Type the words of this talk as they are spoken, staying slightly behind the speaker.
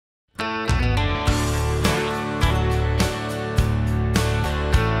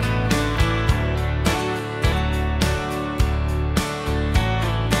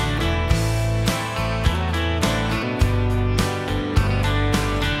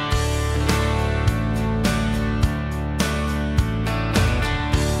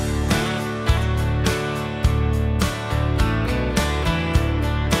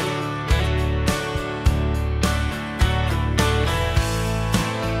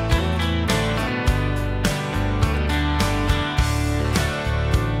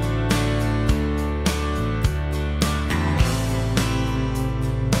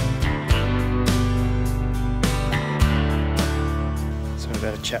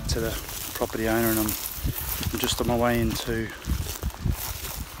chat to the property owner, and I'm just on my way into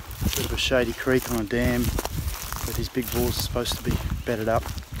a bit of a shady creek on a dam where these big boars are supposed to be bedded up.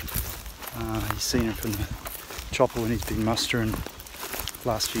 He's seen it from the chopper when he's been mustering the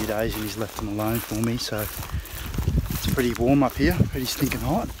last few days, and he's left them alone for me. So it's pretty warm up here, pretty stinking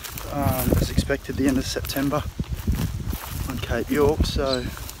hot. As expected, the end of September on Cape York, so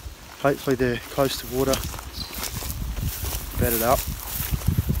hopefully they're close to water, bedded up.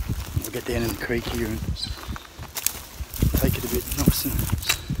 We'll get down in the creek here and take it a bit nice and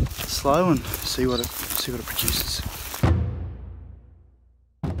slow and see what it produces.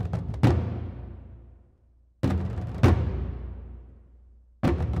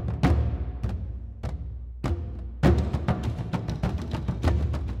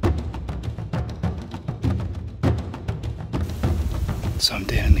 So I'm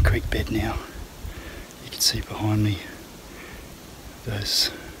down in the creek bed now. You can see behind me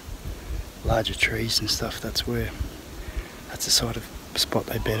those larger trees and stuff. That's the sort of spot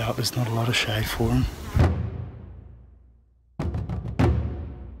they bed up. There's not a lot of shade for them.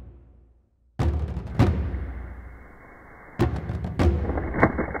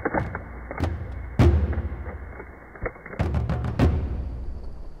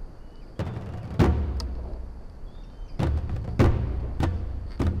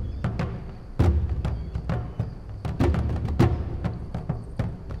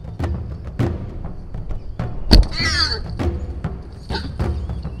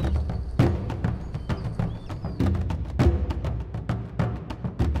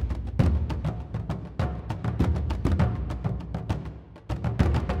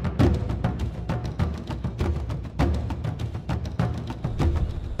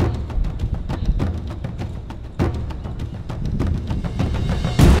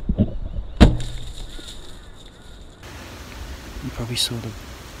 You probably saw the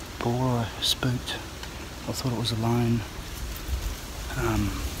boar I spooked. I thought it was alone.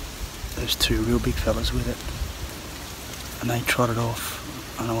 There's two real big fellas with it, and they trotted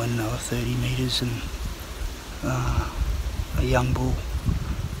off, and I went another 30 metres, and a young bull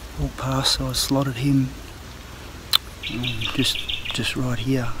walked past, so I slotted him just right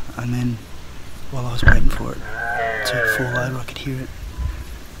here, and then while I was waiting for it to fall over, I could hear it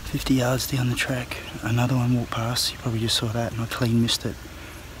 50 yards down the track. Another one walked past, you probably just saw that, and I clean missed it.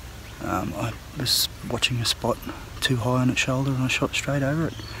 I was watching a spot too high on its shoulder and I shot straight over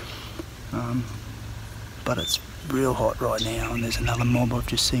it. But it's real hot right now, and there's another mob I've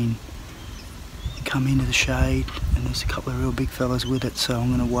just seen come into the shade, and there's a couple of real big fellas with it, so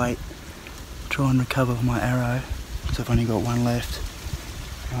I'm going to wait, try and recover my arrow, because I've only got one left.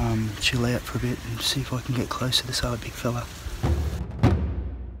 Chill out for a bit and see if I can get close to this other big fella.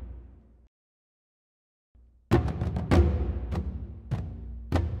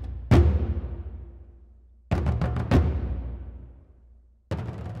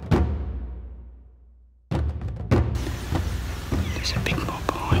 There's a big mob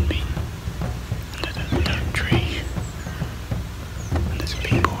behind me, under that tree, and there's a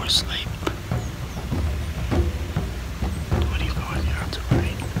big boar asleep, 25 yards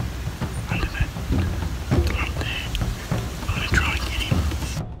away, under that lump there. I'm going to try and get him.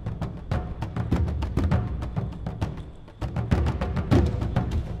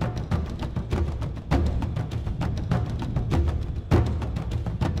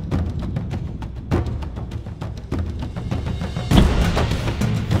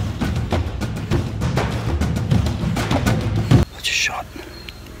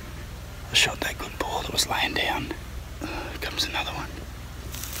 I shot that good boar that was laying down. Here comes another one.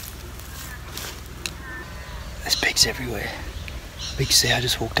 There's pigs everywhere. Big sow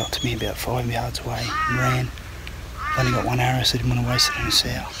just walked up to me about 5 yards away and ran. I've only got one arrow, so I didn't want to waste it on a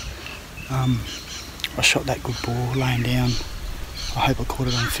sow. I shot that good boar laying down. I hope I caught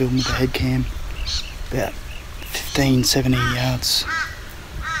it on film with the head cam. About 15, 17 yards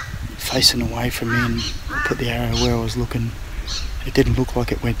facing away from me, and I put the arrow where I was looking. It didn't look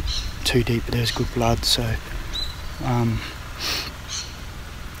like it went too deep, but there was good blood, so I'll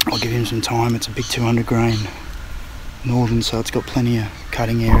give him some time. It's a big 200 grain northern, so it's got plenty of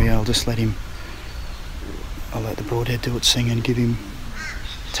cutting area. I'll let the broadhead do its thing and give him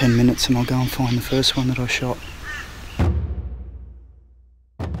 10 minutes, and I'll go and find the first one that I shot.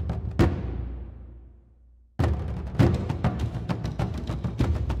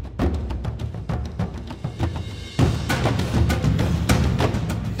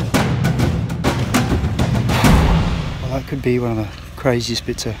 That could be one of the craziest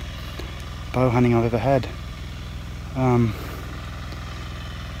bits of bow hunting I've ever had.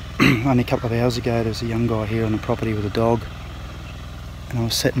 Only a couple of hours ago there was a young guy here on the property with a dog, and I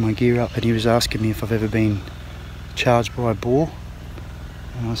was setting my gear up, and he was asking me if I've ever been charged by a boar,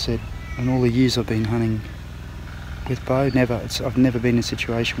 and I said, in all the years I've been hunting with bow, I've never been in a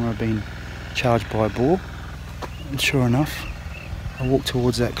situation where I've been charged by a boar. And sure enough, I walked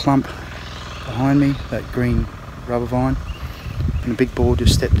towards that clump behind me, that green rubber vine, and a big boar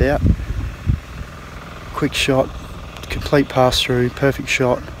just stepped out. Quick shot, complete pass through, perfect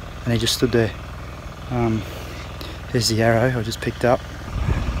shot, and he just stood there. There's the arrow I just picked up.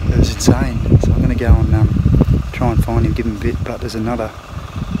 It was insane. So I'm going to go and try and find him, give him a bit, but there's another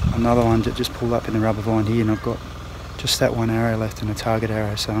one that just pulled up in the rubber vine here, and I've got just that one arrow left and a target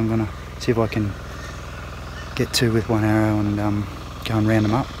arrow, so I'm going to see if I can get two with one arrow and go and round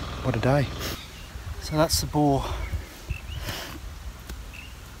them up. What a day. So that's the boar.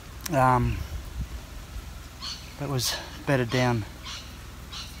 That was bedded down,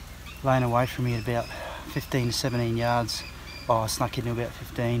 laying away from me at about 15 to 17 yards. Oh, I snuck into about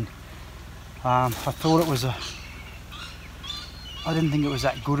 15. I thought it was I didn't think it was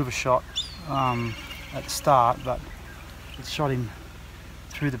that good of a shot at the start, but it shot him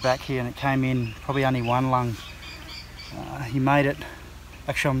through the back here, and it came in probably only one lung. He made it.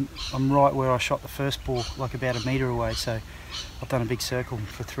 Actually, I'm right where I shot the first boar, like about a metre away, so I've done a big circle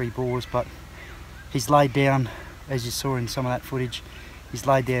for 3 boars, but he's laid down, as you saw in some of that footage. He's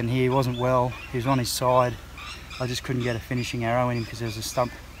laid down here. He wasn't well, he was on his side. I just couldn't get a finishing arrow in him because there was a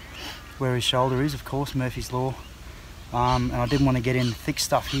stump where his shoulder is, of course, Murphy's Law. And I didn't want to get in thick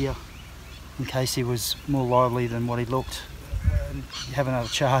stuff here in case he was more lively than what he looked and have another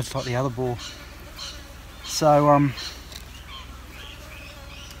charge like the other boar. So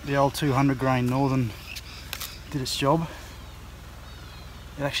the old 200 grain Northern did its job.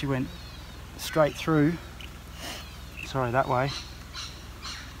 It actually went straight through, sorry, that way,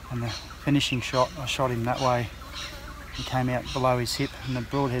 and the finishing shot, I shot him that way. He came out below his hip, and the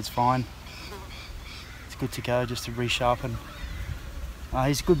broadhead's fine. It's good to go, just to resharpen.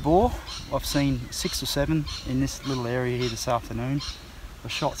 He's a good boar. I've seen 6 or 7 in this little area here this afternoon. I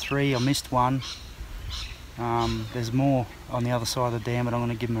shot 3, I missed 1. There's more on the other side of the dam, but I'm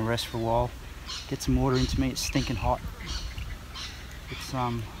going to give him a rest for a while. Get some water into me. It's stinking hot. It's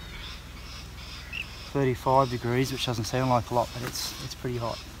 35 degrees, which doesn't sound like a lot, but it's pretty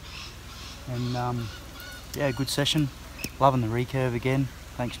hot. And yeah, good session. Loving the recurve again.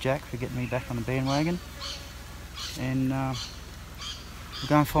 Thanks, Jack, for getting me back on the bandwagon. And we'll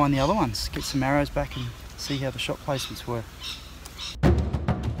go and find the other ones, get some arrows back and see how the shot placements were.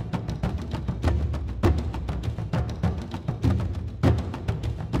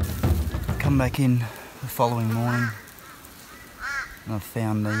 Come back in the following morning and I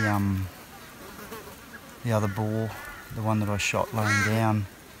found the other boar, the one that I shot laying down.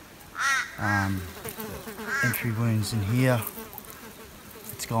 Entry wounds in here.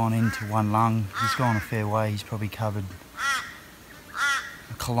 It's gone into one lung. He's gone a fair way. He's probably covered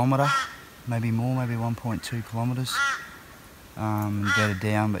a kilometre, maybe more, maybe 1.2 kilometres. Bedded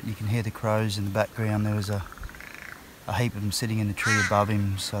down, but you can hear the crows in the background. There was a heap of them sitting in the tree above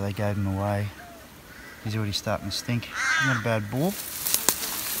him, so they gave him away. He's already starting to stink. Not a bad boar.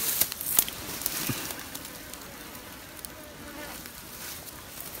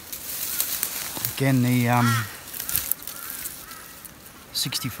 Again, the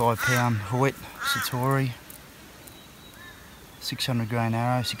 65-pound Hoyt Satori, 600 grain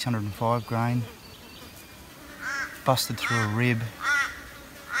arrow, 605 grain, busted through a rib,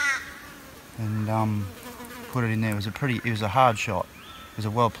 and put it in there. It was a hard shot. It was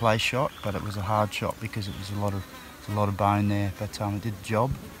a well placed shot, but it was a hard shot because it was a lot of bone there. But it did the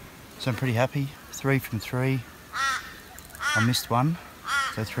job. So I'm pretty happy. 3 from 3. I missed 1,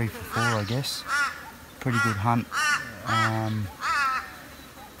 so 3 for 4, I guess. Pretty good hunt.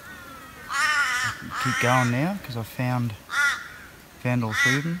 Keep going now because I've found all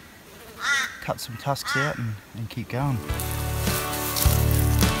 3 of them. Cut some tusks out and keep going.